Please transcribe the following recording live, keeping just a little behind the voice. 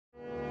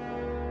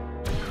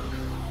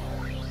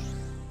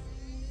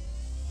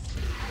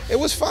It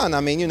was fun.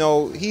 I mean, you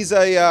know, he's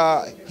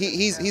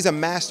a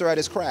master at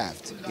his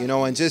craft, you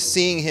know, and just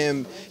seeing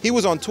him, he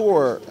was on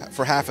tour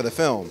for half of the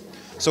film.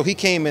 So he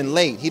came in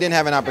late. He didn't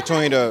have an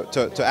opportunity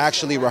to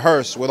actually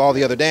rehearse with all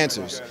the other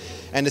dancers.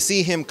 And to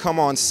see him come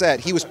on set,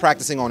 he was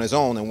practicing on his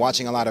own and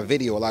watching a lot of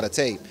video, a lot of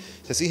tape.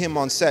 To see him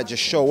on set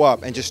just show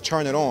up and just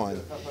turn it on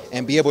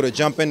and be able to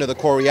jump into the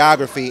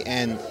choreography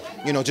and,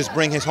 you know, just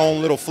bring his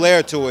own little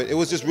flair to it, it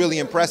was just really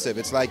impressive.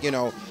 It's like, you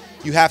know,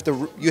 you have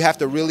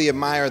to really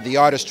admire the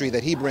artistry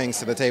that he brings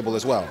to the table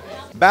as well.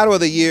 Battle of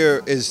the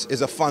Year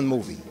is a fun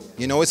movie.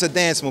 You know, it's a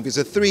dance movie. It's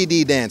a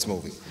 3D dance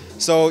movie.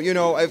 So, you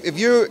know, if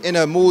you're in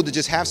a mood to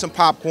just have some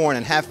popcorn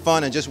and have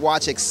fun and just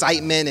watch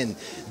excitement and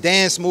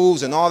dance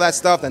moves and all that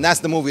stuff, then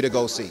that's the movie to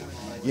go see.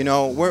 You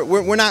know,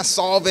 we're not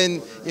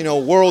solving, you know,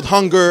 world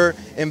hunger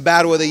in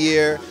Battle of the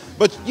Year.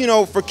 But, you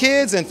know, for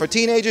kids and for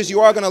teenagers, you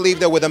are going to leave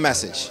there with a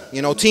message.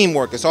 You know,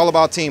 teamwork. It's all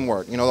about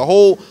teamwork. You know, the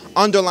whole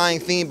underlying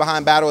theme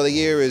behind Battle of the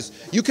Year is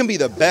you can be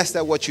the best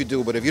at what you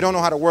do, but if you don't know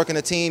how to work in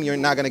a team, you're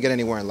not going to get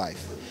anywhere in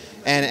life.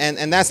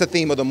 And that's the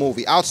theme of the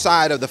movie,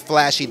 outside of the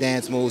flashy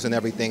dance moves and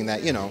everything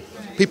that, you know,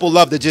 people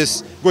love to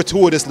just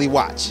gratuitously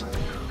watch.